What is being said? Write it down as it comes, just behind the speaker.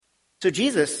So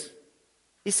Jesus,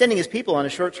 he's sending his people on a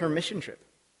short-term mission trip.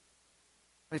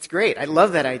 It's great. I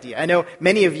love that idea. I know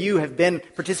many of you have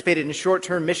participated in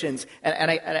short-term missions,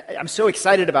 and I'm so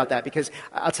excited about that because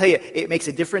I'll tell you, it makes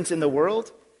a difference in the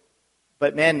world,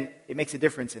 but man, it makes a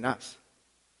difference in us.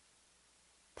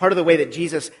 Part of the way that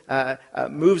Jesus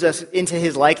moves us into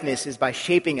his likeness is by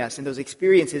shaping us, and those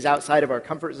experiences outside of our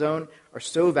comfort zone are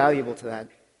so valuable to that.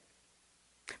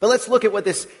 But let's look at what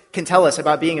this can tell us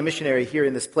about being a missionary here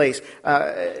in this place.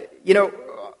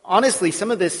 Honestly,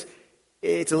 some of this,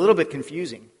 it's a little bit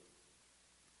confusing.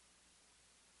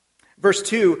 Verse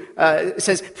 2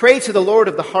 says, "Pray to the Lord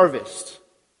of the harvest."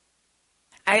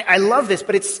 I love this,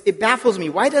 but it baffles me.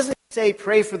 Why doesn't it say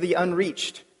pray for the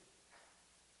unreached?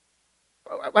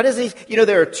 Why doesn't it,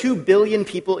 there are 2 billion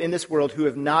people in this world who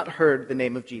have not heard the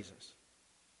name of Jesus.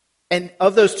 And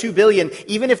of those 2 billion,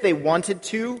 even if they wanted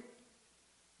to,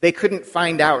 they couldn't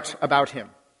find out about him.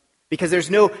 Because there's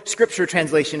no scripture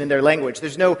translation in their language.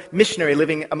 There's no missionary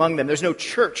living among them. There's no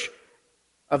church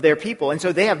of their people. And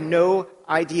so they have no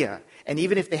idea. And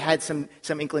even if they had some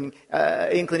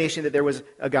inclination that there was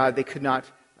a God, they could not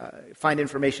find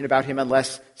information about him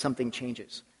unless something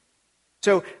changes.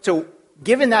 So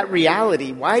given that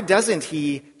reality, why doesn't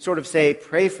he sort of say,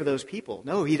 pray for those people?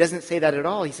 No, he doesn't say that at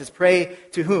all. He says, pray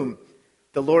to whom?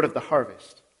 The Lord of the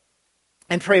harvest.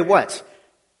 And pray what?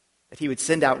 That he would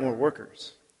send out more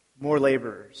workers. More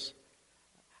laborers.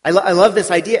 I love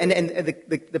this idea, and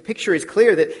the picture is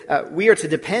clear that we are to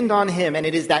depend on him, and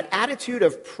it is that attitude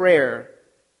of prayer,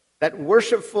 that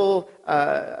worshipful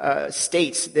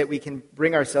state that we can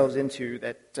bring ourselves into,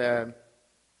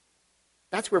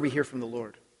 that's where we hear from the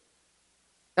Lord.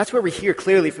 That's where we hear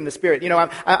clearly from the Spirit.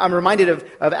 I'm reminded of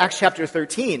Acts chapter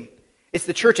 13. It's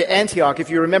the church at Antioch.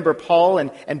 If you remember, Paul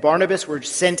and Barnabas were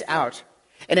sent out.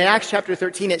 And in Acts chapter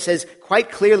 13, it says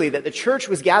quite clearly that the church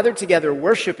was gathered together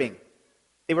worshiping.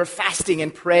 They were fasting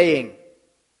and praying.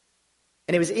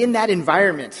 And it was in that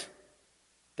environment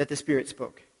that the Spirit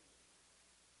spoke.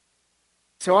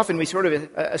 So often we sort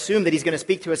of assume that he's going to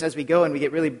speak to us as we go, and we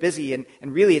get really busy, and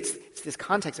really it's this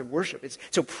context of worship.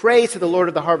 So pray to the Lord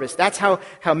of the harvest. That's how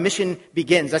mission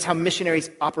begins. That's how missionaries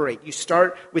operate. You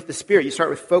start with the Spirit. You start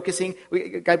with focusing.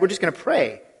 God, we're just going to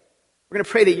pray. We're going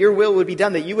to pray that your will would be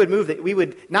done, that you would move, that we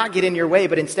would not get in your way,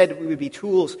 but instead we would be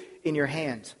tools in your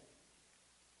hands.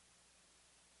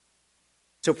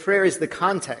 So prayer is the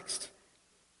context.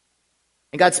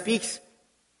 And God speaks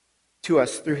to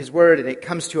us through his word, and it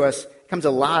comes to us, it comes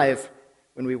alive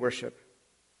when we worship.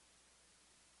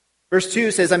 Verse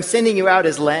 2 says, I'm sending you out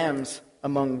as lambs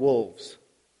among wolves.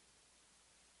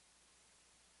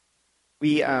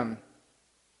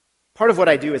 Part of what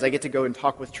I do is I get to go and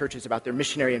talk with churches about their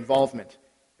missionary involvement.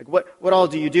 Like what all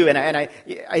do you do? And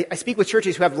I speak with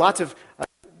churches who have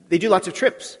they do lots of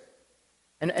trips.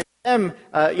 And them,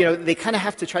 they kind of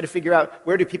have to try to figure out,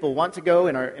 where do people want to go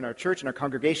in our church, in our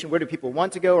congregation? Where do people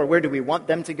want to go, or where do we want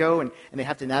them to go? And they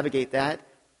have to navigate that.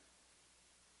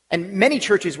 And many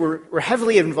churches were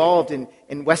heavily involved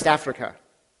in West Africa.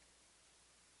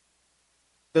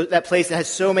 That place that has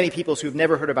so many people who have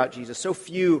never heard about Jesus, so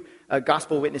few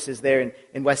gospel witnesses there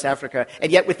in West Africa. And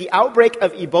yet with the outbreak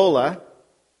of Ebola,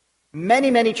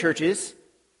 many, many churches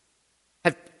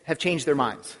have changed their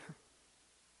minds.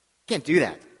 Can't do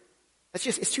that.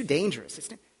 It's too dangerous.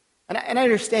 And I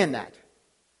understand that.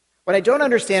 What I don't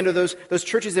understand are those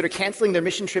churches that are canceling their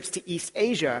mission trips to East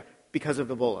Asia because of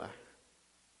Ebola.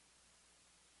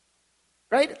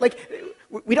 Right? Like,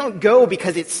 we don't go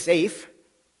because it's safe.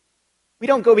 We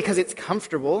don't go because it's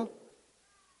comfortable.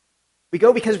 We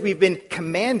go because we've been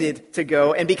commanded to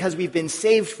go and because we've been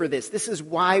saved for this. This is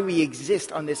why we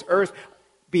exist on this earth.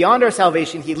 Beyond our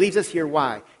salvation, he leaves us here.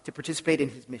 Why? To participate in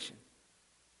his mission.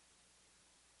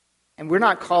 And we're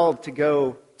not called to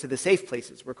go to the safe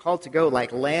places. We're called to go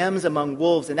like lambs among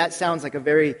wolves, and that sounds like a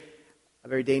very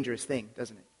dangerous thing,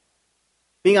 doesn't it?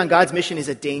 Being on God's mission is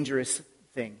a dangerous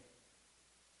thing.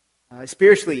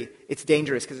 Spiritually, it's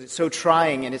dangerous because it's so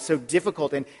trying and it's so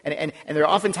difficult, and there are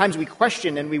often times we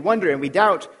question and we wonder and we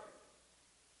doubt.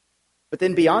 But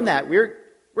then beyond that, we're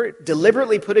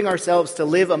deliberately putting ourselves to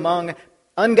live among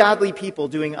ungodly people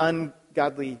doing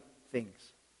ungodly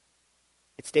things.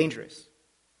 It's dangerous.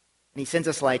 And he sends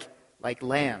us like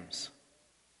lambs,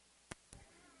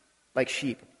 like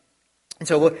sheep. And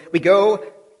so we go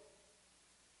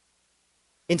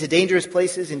into dangerous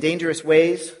places in dangerous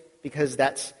ways because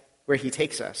that's where he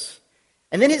takes us.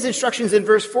 And then his instructions in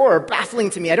verse 4 are baffling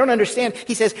to me. I don't understand.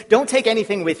 He says, don't take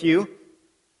anything with you.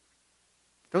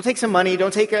 Don't take some money.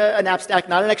 Don't take a knapsack,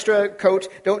 not an extra coat.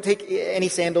 Don't take any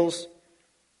sandals.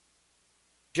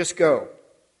 Just go.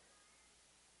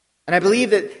 And I believe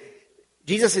that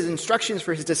Jesus' instructions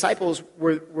for his disciples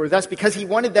were thus because he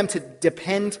wanted them to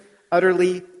depend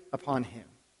utterly upon him.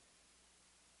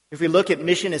 If we look at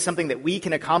mission as something that we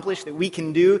can accomplish, that we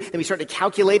can do, then we start to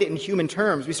calculate it in human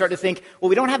terms. We start to think, well,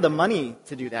 we don't have the money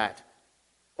to do that.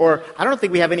 Or, I don't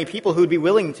think we have any people who would be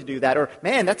willing to do that. Or,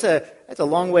 man, that's a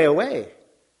long way away.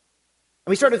 And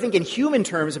we start to think in human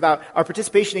terms about our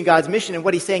participation in God's mission, and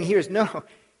what he's saying here is, no,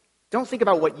 don't think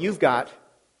about what you've got.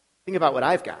 Think about what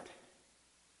I've got.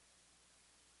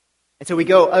 And so we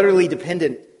go utterly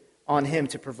dependent on him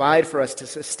to provide for us, to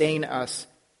sustain us.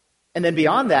 And then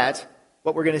beyond that,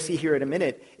 what we're going to see here in a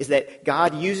minute is that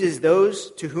God uses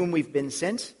those to whom we've been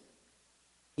sent.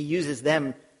 He uses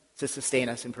them to sustain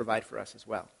us and provide for us as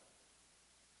well.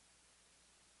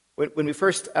 When we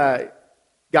first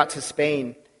got to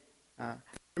Spain, I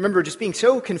remember just being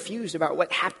so confused about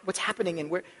what's happening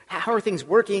and how are things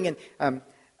working. And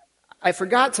I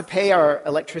forgot to pay our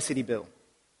electricity bill,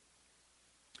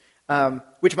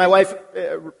 which my wife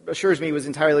assures me was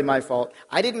entirely my fault.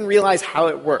 I didn't realize how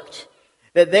it worked.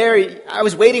 That there, I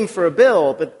was waiting for a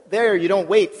bill, but there you don't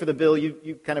wait for the bill.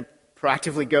 You kind of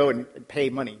proactively go and pay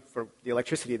money for the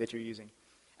electricity that you're using.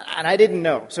 And I didn't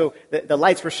know, so the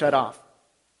lights were shut off.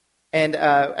 And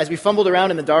as we fumbled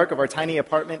around in the dark of our tiny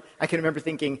apartment, I can remember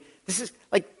thinking, this is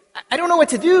like, I don't know what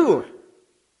to do.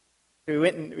 So we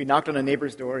went and we knocked on a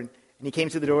neighbor's door, and he came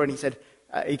to the door and he said,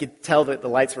 he could tell that the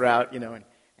lights were out, and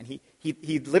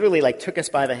he literally like took us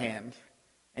by the hand.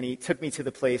 And he took me to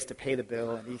the place to pay the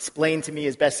bill, and he explained to me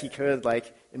as best he could,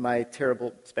 like in my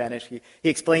terrible Spanish. He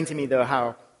explained to me, though,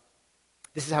 how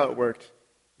this is how it worked.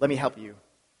 Let me help you.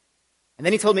 And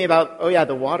then he told me about,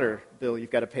 the water bill.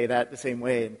 You've got to pay that the same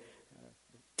way, and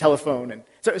telephone. And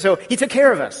so he took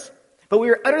care of us. But we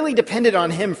were utterly dependent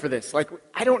on him for this. Like,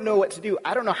 I don't know what to do.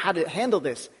 I don't know how to handle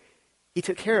this. He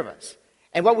took care of us.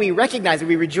 And what we recognize and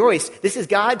we rejoice, this is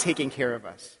God taking care of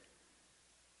us.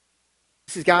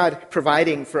 This is God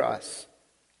providing for us.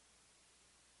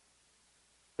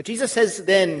 But Jesus says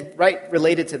then, right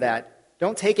related to that,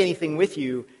 don't take anything with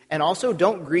you, and also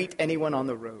don't greet anyone on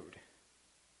the road.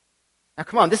 Now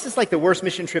come on, this is like the worst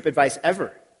mission trip advice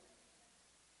ever.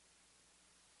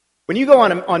 When you go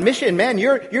on mission, man,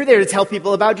 you're there to tell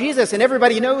people about Jesus, and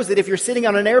everybody knows that if you're sitting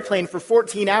on an airplane for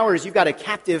 14 hours, you've got a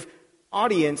captive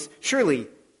audience. Surely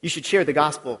you should share the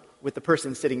gospel with the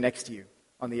person sitting next to you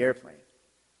on the airplane.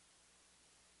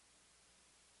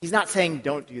 He's not saying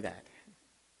don't do that.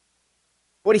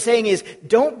 What he's saying is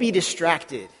don't be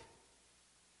distracted.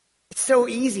 It's so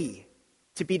easy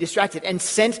to be distracted. And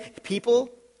sent people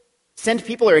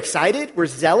are excited, we're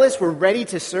zealous, we're ready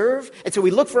to serve. And so we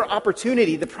look for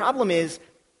opportunity. The problem is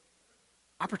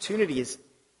opportunity is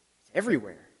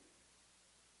everywhere.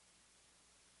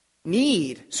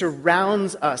 Need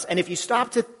surrounds us. And if you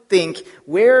stop to think,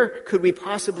 where could we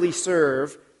possibly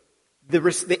serve?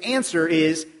 The answer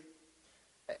is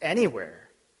anywhere.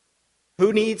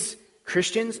 Who needs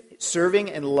Christians serving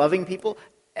and loving people?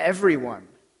 Everyone.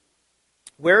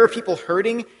 Where are people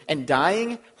hurting and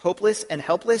dying, hopeless and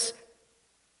helpless?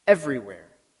 Everywhere.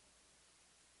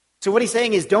 So what he's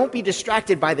saying is don't be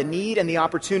distracted by the need and the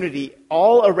opportunity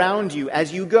all around you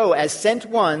as you go. As sent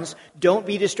ones, don't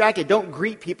be distracted. Don't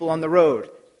greet people on the road.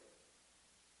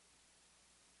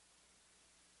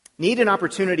 Need and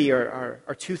opportunity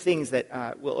are two things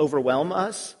that will overwhelm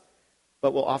us,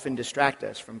 but will often distract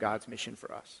us from God's mission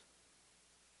for us.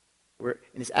 We're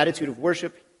in this attitude of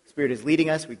worship. Spirit is leading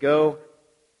us. We go.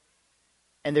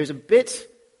 And there's a bit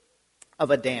of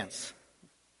a dance.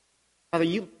 Father,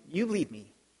 you lead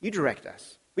me. You direct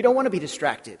us. We don't want to be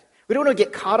distracted. We don't want to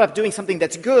get caught up doing something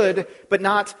that's good, but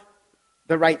not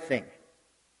the right thing.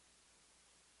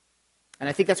 And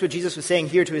I think that's what Jesus was saying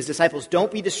here to his disciples.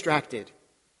 Don't be distracted.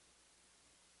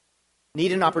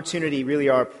 Need and opportunity really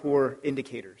are poor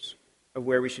indicators of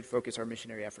where we should focus our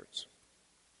missionary efforts.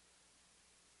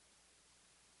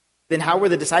 Then how were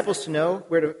the disciples to know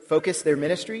where to focus their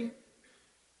ministry?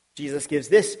 Jesus gives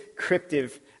this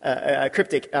cryptic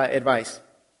advice.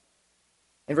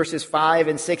 In verses 5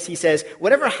 and 6, he says,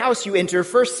 whatever house you enter,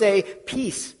 first say,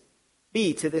 peace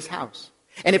be to this house.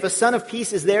 And if a son of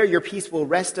peace is there, your peace will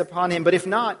rest upon him. But if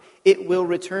not, it will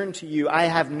return to you. I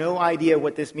have no idea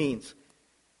what this means.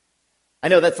 I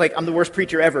know that's like I'm the worst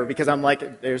preacher ever because I'm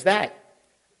like, there's that.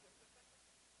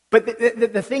 But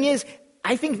the thing is,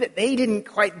 I think that they didn't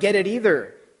quite get it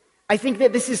either. I think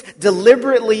that this is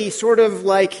deliberately sort of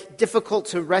like difficult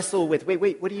to wrestle with.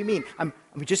 Wait, what do you mean? I'm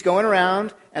just going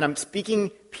around and I'm speaking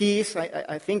peace.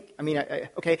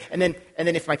 Okay. And then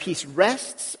if my peace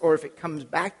rests or if it comes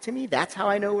back to me, that's how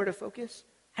I know where to focus?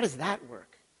 How does that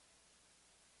work?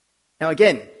 Now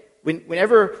again,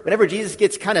 whenever Jesus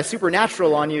gets kind of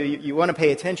supernatural on you, you want to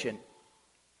pay attention.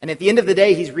 And at the end of the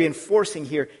day, he's reinforcing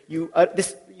here, you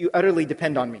utterly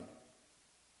depend on me.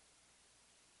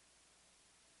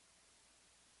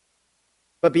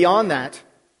 But beyond that,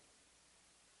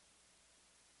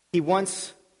 he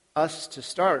wants us to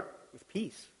start with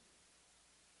peace.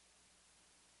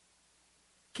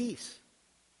 Peace.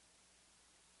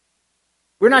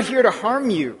 We're not here to harm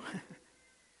you.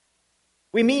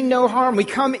 We mean no harm. We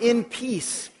come in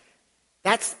peace.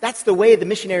 That's the way the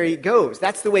missionary goes.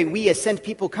 That's the way we as sent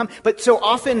people come. But so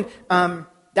often,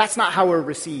 that's not how we're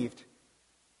received.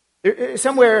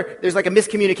 Somewhere there's like a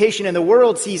miscommunication, and the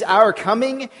world sees our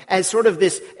coming as sort of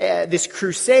this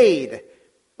crusade.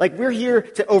 Like we're here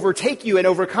to overtake you and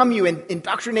overcome you and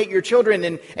indoctrinate your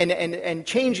children and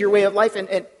change your way of life.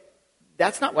 And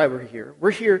that's not why we're here.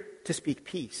 We're here to speak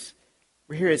peace.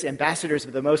 We're here as ambassadors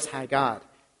of the Most High God.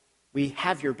 We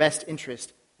have your best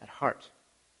interest at heart.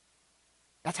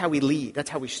 That's how we lead. That's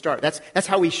how we start. That's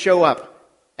how we show up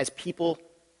as people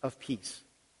of peace.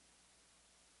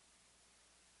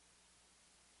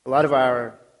 A lot of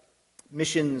our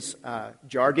missions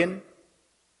jargon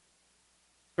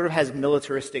sort of has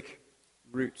militaristic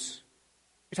roots.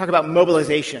 We talk about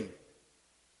mobilization. We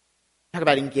talk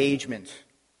about engagement.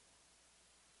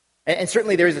 And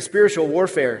certainly there is a spiritual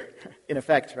warfare in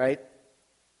effect, right?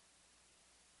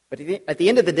 But at the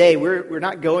end of the day, we're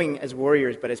not going as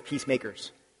warriors, but as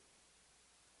peacemakers.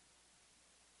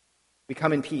 We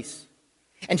come in peace.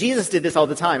 And Jesus did this all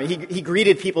the time. He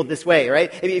greeted people this way, right?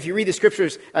 If you read the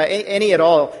scriptures, any at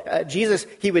all, Jesus,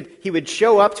 he would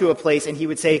show up to a place and he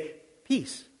would say,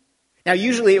 peace. Now,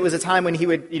 usually it was a time when he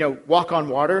would, walk on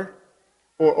water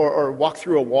or walk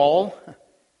through a wall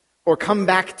or come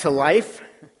back to life.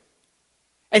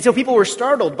 And so people were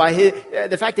startled by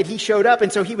the fact that he showed up.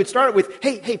 And so he would start with,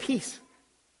 hey, peace.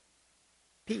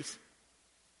 Peace.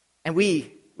 And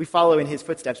we follow in his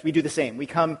footsteps. We do the same. We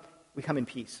come in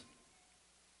peace.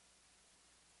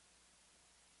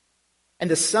 And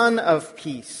the Son of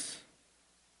Peace.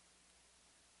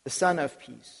 The Son of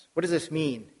Peace. What does this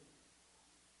mean?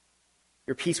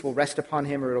 Your peace will rest upon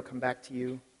him or it'll come back to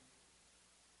you.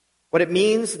 What it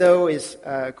means, though, is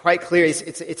quite clear.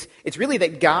 It's really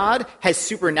that God has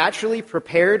supernaturally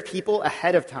prepared people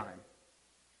ahead of time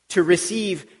to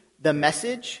receive the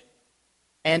message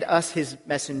and us, his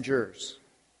messengers.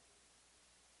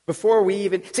 Before we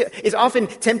even... It's often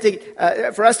tempting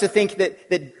for us to think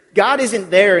that God isn't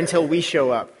there until we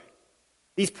show up.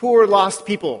 These poor, lost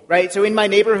people, right? So in my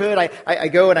neighborhood, I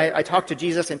go and I talk to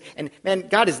Jesus, and man,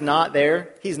 God is not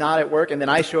there. He's not at work, and then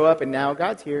I show up, and now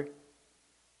God's here.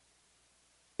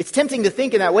 It's tempting to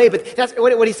think in that way, but that's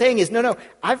what he's saying is, no,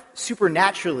 I've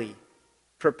supernaturally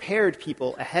prepared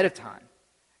people ahead of time.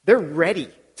 They're ready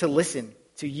to listen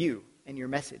to you and your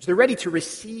message. They're ready to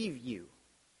receive you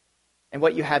and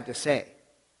what you have to say.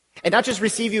 And not just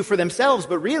receive you for themselves,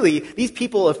 but really, these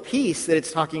people of peace that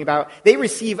it's talking about, they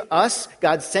receive us,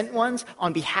 God's sent ones,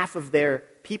 on behalf of their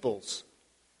peoples,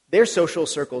 their social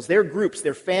circles, their groups,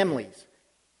 their families.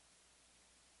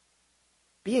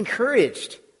 Be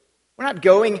encouraged. We're not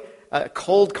going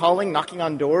cold calling, knocking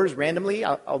on doors randomly,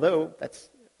 although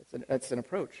that's an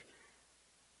approach.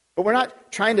 But we're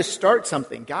not trying to start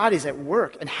something. God is at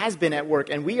work and has been at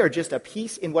work, and we are just a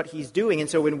piece in what he's doing. And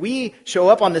so when we show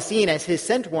up on the scene as his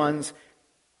sent ones,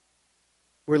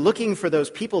 we're looking for those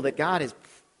people that God has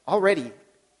already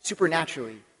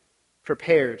supernaturally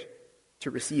prepared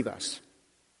to receive us.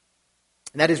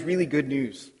 And that is really good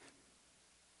news.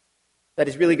 That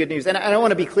is really good news. And I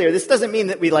want to be clear, this doesn't mean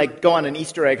that we go on an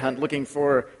Easter egg hunt looking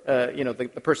for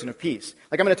the person of peace.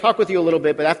 I'm going to talk with you a little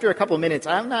bit, but after a couple of minutes,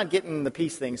 I'm not getting the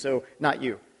peace thing, so not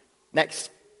you.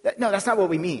 Next. No, that's not what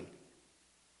we mean.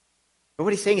 But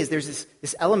what he's saying is there's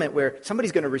this element where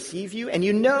somebody's going to receive you, and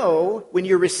you know when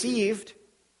you're received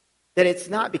that it's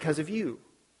not because of you.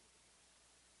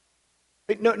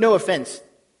 No offense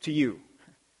to you.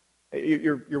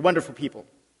 You're wonderful people.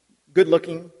 Good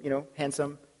looking,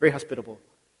 handsome, very hospitable.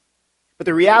 But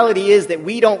the reality is that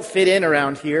we don't fit in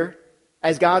around here.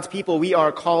 As God's people, we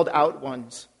are called out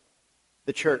ones,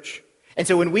 the church. And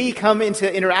so when we come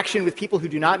into interaction with people who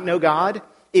do not know God,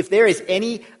 if there is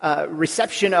any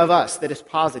reception of us that is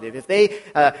positive, if they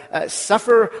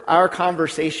suffer our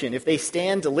conversation, if they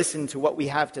stand to listen to what we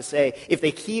have to say, if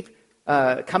they keep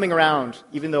coming around,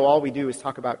 even though all we do is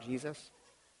talk about Jesus,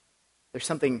 there's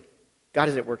something, God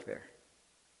is at work there.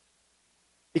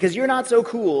 Because you're not so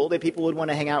cool that people would want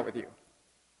to hang out with you.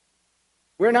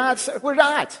 We're not.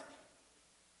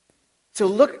 So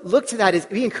look to that as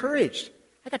be encouraged.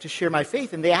 I got to share my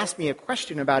faith, and they asked me a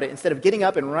question about it instead of getting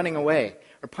up and running away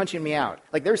or punching me out.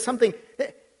 There's something.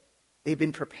 They've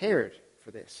been prepared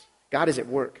for this. God is at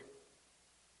work.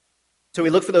 So we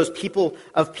look for those people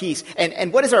of peace.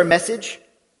 And what is our message?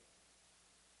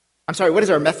 What is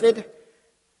our method?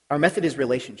 Our method is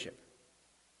relationship.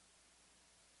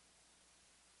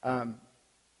 In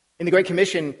the Great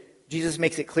Commission, Jesus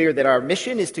makes it clear that our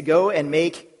mission is to go and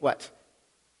make what?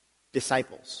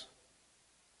 Disciples.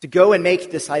 To go and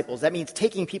make disciples. That means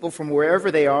taking people from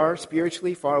wherever they are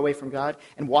spiritually, far away from God,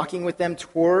 and walking with them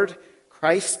toward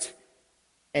Christ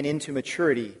and into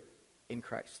maturity in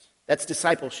Christ. That's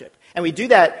discipleship. And we do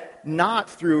that not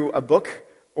through a book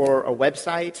or a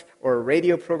website or a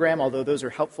radio program, although those are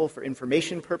helpful for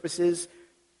information purposes.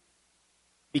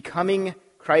 Becoming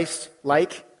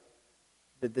Christ-like,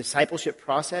 the discipleship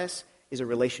process, is a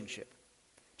relationship.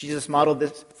 Jesus modeled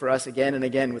this for us again and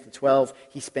again with the 12.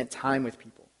 He spent time with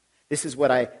people. This is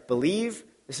what I believe.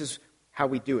 This is how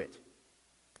we do it.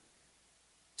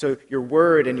 So your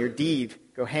word and your deed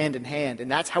go hand in hand, and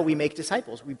that's how we make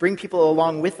disciples. We bring people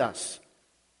along with us.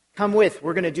 Come with,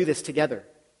 we're going to do this together.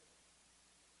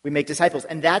 We make disciples,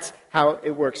 and that's how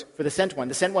it works for the sent one.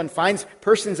 The sent one finds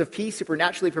persons of peace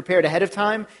supernaturally prepared ahead of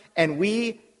time, and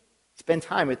we spend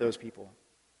time with those people.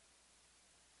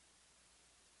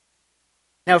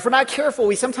 Now, if we're not careful,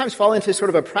 we sometimes fall into sort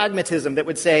of a pragmatism that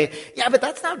would say, yeah, but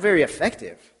that's not very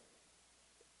effective.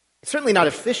 It's certainly not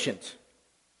efficient.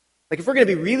 Like, if we're going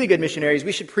to be really good missionaries,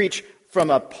 we should preach from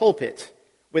a pulpit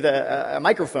with a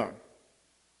microphone.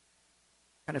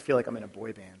 I kind of feel like I'm in a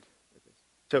boy band with this.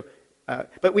 So,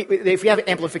 but if we have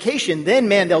amplification, then,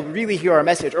 man, they'll really hear our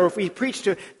message. Or if we preach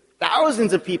to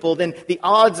thousands of people, then the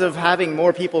odds of having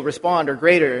more people respond are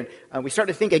greater. And we start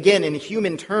to think again in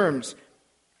human terms.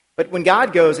 But when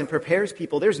God goes and prepares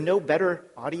people, there's no better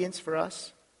audience for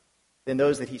us than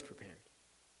those that he's prepared.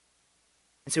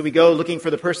 And so we go looking for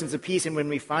the persons of peace, and when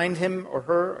we find him or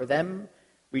her or them,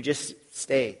 we just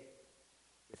stay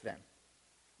with them.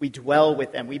 We dwell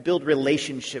with them. We build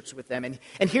relationships with them.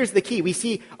 And here's the key. We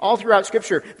see all throughout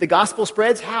Scripture, the gospel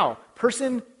spreads how?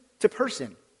 Person to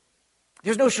person.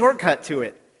 There's no shortcut to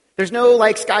it. There's no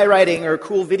like skywriting or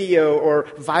cool video or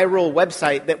viral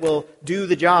website that will do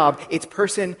the job. It's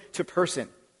person to person.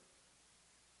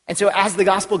 And so as the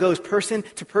gospel goes person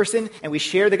to person and we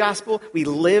share the gospel, we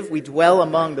live, we dwell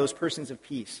among those persons of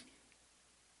peace.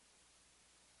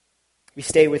 We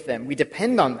stay with them. We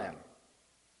depend on them.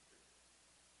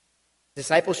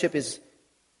 Discipleship is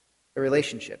a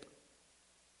relationship.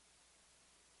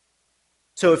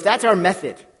 So if that's our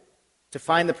method to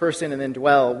find the person and then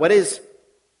dwell, what is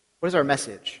our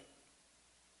message?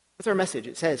 What's our message?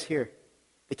 It says here,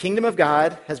 the kingdom of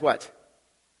God has what?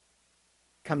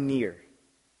 Come near.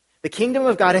 The kingdom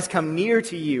of God has come near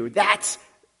to you. That's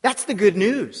the good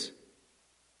news.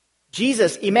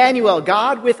 Jesus, Emmanuel,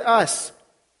 God with us.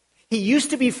 He used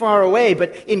to be far away,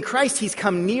 but in Christ he's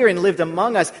come near and lived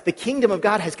among us. The kingdom of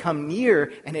God has come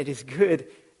near, and it is good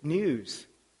news.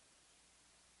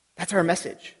 That's our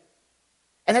message.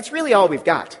 And that's really all we've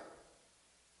got.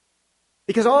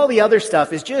 Because all the other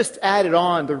stuff is just added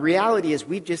on. The reality is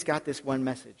we've just got this one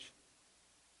message.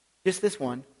 Just this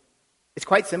one. It's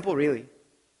quite simple, really.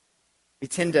 We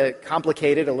tend to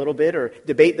complicate it a little bit or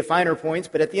debate the finer points,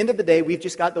 but at the end of the day, we've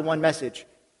just got the one message.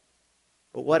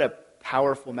 But what a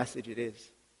powerful message it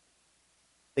is.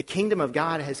 The kingdom of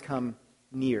God has come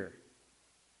near.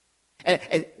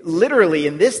 And literally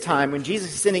in this time, when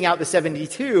Jesus is sending out the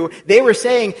 72, they were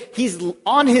saying he's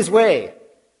on his way.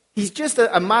 He's just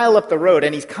a mile up the road,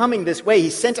 and he's coming this way. He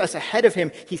sent us ahead of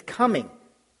him. He's coming.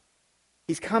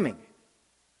 He's coming.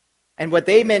 And what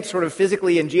they meant sort of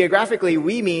physically and geographically,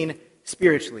 we mean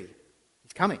spiritually.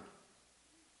 He's coming.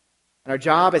 And our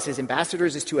job as his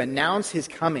ambassadors is to announce his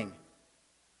coming.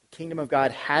 The kingdom of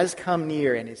God has come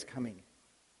near and is coming.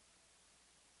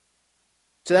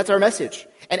 So that's our message.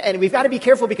 And we've got to be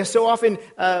careful because so often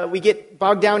we get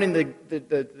bogged down in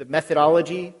the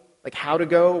methodology, like how to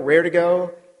go, where to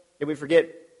go, and we forget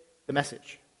the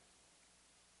message.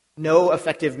 No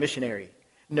effective missionary,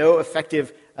 no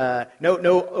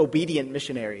obedient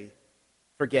missionary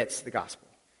forgets the gospel.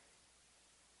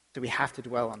 So we have to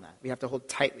dwell on that. We have to hold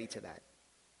tightly to that.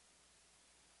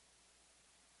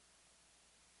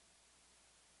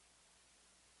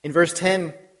 In verse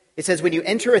 10, it says, when you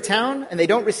enter a town and they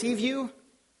don't receive you,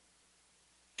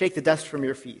 shake the dust from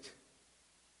your feet.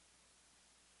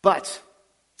 But,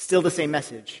 still the same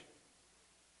message.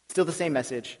 Still the same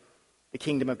message. The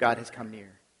kingdom of God has come near.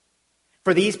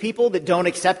 For these people that don't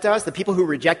accept us, the people who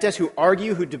reject us, who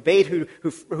argue, who debate,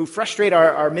 who frustrate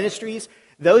our ministries,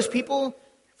 those people,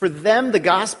 for them, the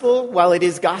gospel, while it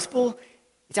is gospel,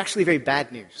 it's actually very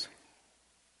bad news.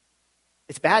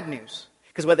 It's bad news.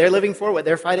 Because what they're living for, what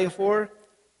they're fighting for,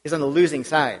 is on the losing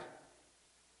side.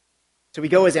 So we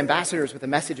go as ambassadors with a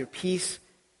message of peace.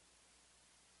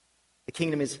 The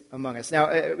kingdom is among us.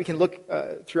 Now, we can look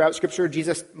throughout Scripture.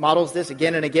 Jesus models this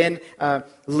again and again.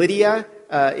 Lydia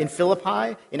in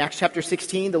Philippi, in Acts chapter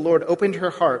 16, the Lord opened her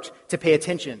heart to pay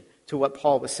attention to what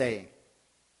Paul was saying.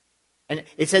 And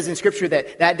it says in Scripture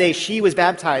that day she was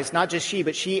baptized, not just she,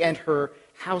 but she and her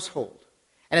household.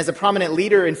 And as a prominent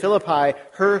leader in Philippi,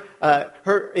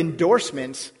 her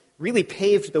endorsements really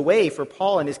paved the way for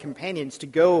Paul and his companions to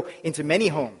go into many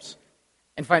homes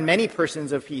and find many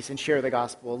persons of peace and share the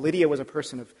gospel. Lydia was a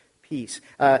person of peace.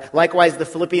 Likewise, the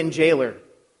Philippian jailer.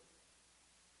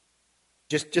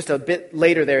 Just a bit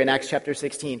later there in Acts chapter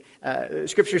 16,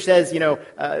 Scripture says,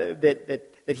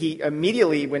 that he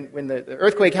immediately, when the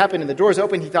earthquake happened and the doors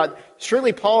opened, he thought,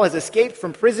 surely Paul has escaped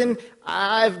from prison.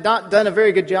 I've not done a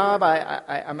very good job.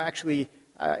 I'm actually,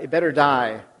 I better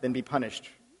die than be punished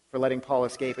for letting Paul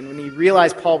escape. And when he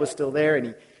realized Paul was still there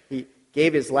and he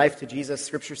gave his life to Jesus,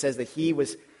 Scripture says that he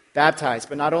was baptized.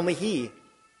 But not only he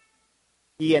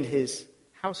and his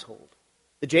household.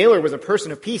 The jailer was a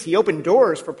person of peace. He opened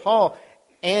doors for Paul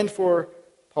and for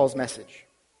Paul's message.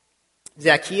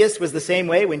 Zacchaeus was the same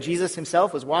way when Jesus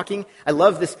himself was walking. I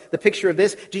love the picture of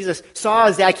this. Jesus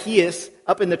saw Zacchaeus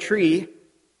up in the tree.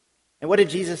 And what did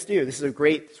Jesus do? This is a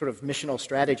great sort of missional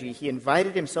strategy. He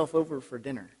invited himself over for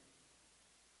dinner.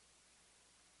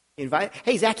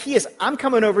 Hey, Zacchaeus, I'm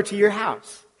coming over to your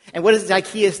house. And what does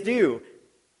Zacchaeus do?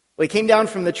 Well, he came down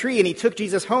from the tree and he took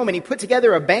Jesus home and he put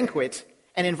together a banquet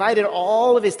and invited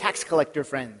all of his tax collector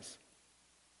friends.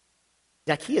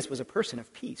 Zacchaeus was a person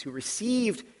of peace who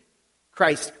received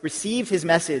Christ, received his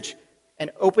message,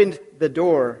 and opened the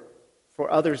door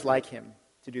for others like him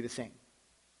to do the same.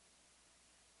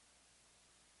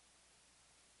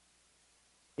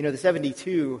 You know, the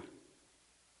 72,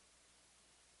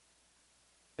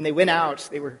 when they went out,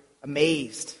 they were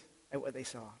amazed at what they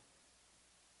saw.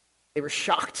 They were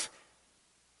shocked.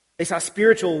 They saw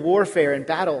spiritual warfare and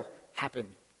battle happen.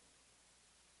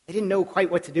 They didn't know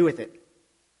quite what to do with it.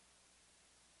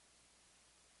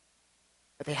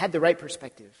 But they had the right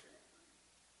perspective.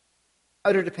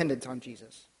 Utter dependence on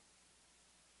Jesus.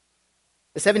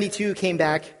 The 72 came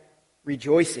back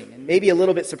rejoicing and maybe a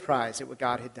little bit surprised at what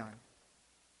God had done.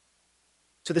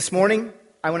 So this morning,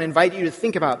 I want to invite you to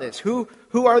think about this. Who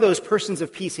are those persons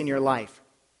of peace in your life?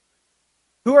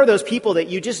 Who are those people that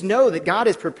you just know that God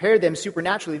has prepared them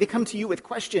supernaturally? They come to you with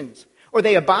questions, or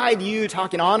they abide you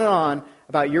talking on and on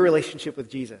about your relationship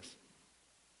with Jesus.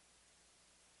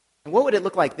 And what would it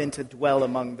look like then to dwell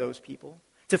among those people?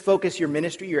 To focus your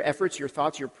ministry, your efforts, your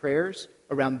thoughts, your prayers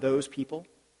around those people,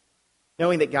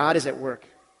 knowing that God is at work.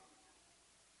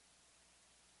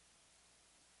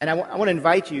 And I want to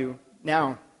invite you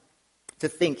now to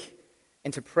think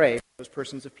and to pray for those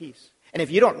persons of peace. And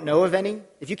if you don't know of any,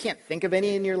 if you can't think of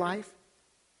any in your life,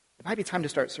 it might be time to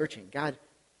start searching. God,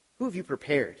 who have you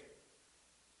prepared?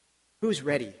 Who's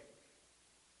ready?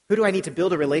 Who do I need to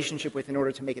build a relationship with in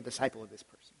order to make a disciple of this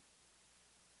person?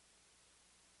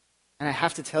 And I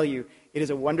have to tell you, it is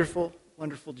a wonderful,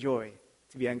 wonderful joy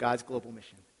to be on God's global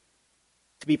mission.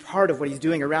 To be part of what he's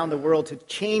doing around the world, to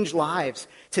change lives,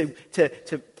 to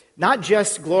not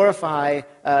just glorify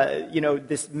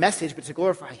this message, but to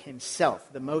glorify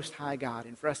himself, the Most High God.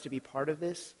 And for us to be part of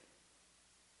this, is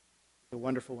a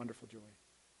wonderful, wonderful joy.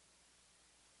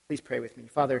 Please pray with me.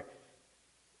 Father,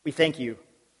 we thank you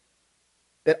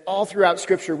that all throughout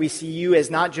Scripture we see you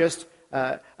as not just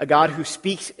a God who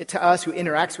speaks to us, who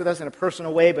interacts with us in a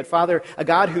personal way, but Father, a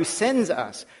God who sends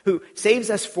us, who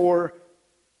saves us for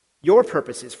your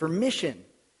purposes, for mission,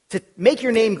 to make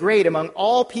your name great among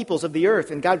all peoples of the earth.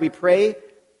 And God, we pray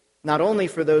not only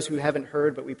for those who haven't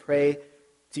heard, but we pray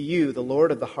to you, the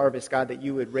Lord of the harvest, God, that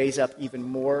you would raise up even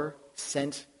more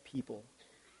sent people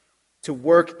to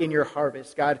work in your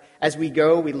harvest. God, as we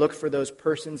go, we look for those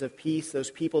persons of peace, those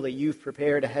people that you've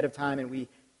prepared ahead of time, and we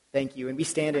thank you. And we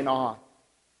stand in awe.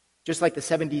 Just like the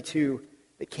 72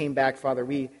 that came back, Father,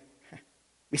 we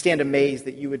stand amazed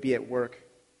that you would be at work,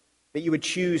 that you would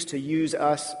choose to use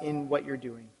us in what you're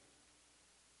doing.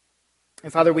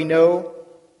 And Father, we know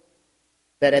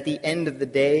that at the end of the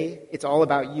day, it's all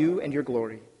about you and your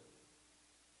glory.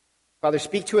 Father,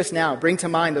 speak to us now. Bring to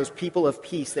mind those people of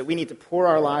peace that we need to pour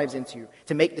our lives into,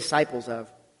 to make disciples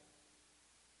of.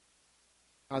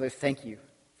 Father, thank you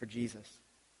for Jesus.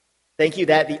 Thank you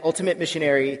that the ultimate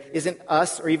missionary isn't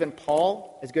us or even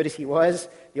Paul, as good as he was.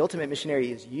 The ultimate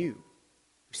missionary is you,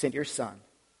 who sent your Son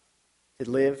to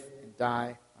live and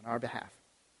die on our behalf.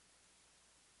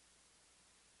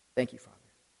 Thank you, Father.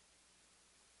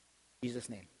 In Jesus'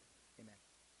 name.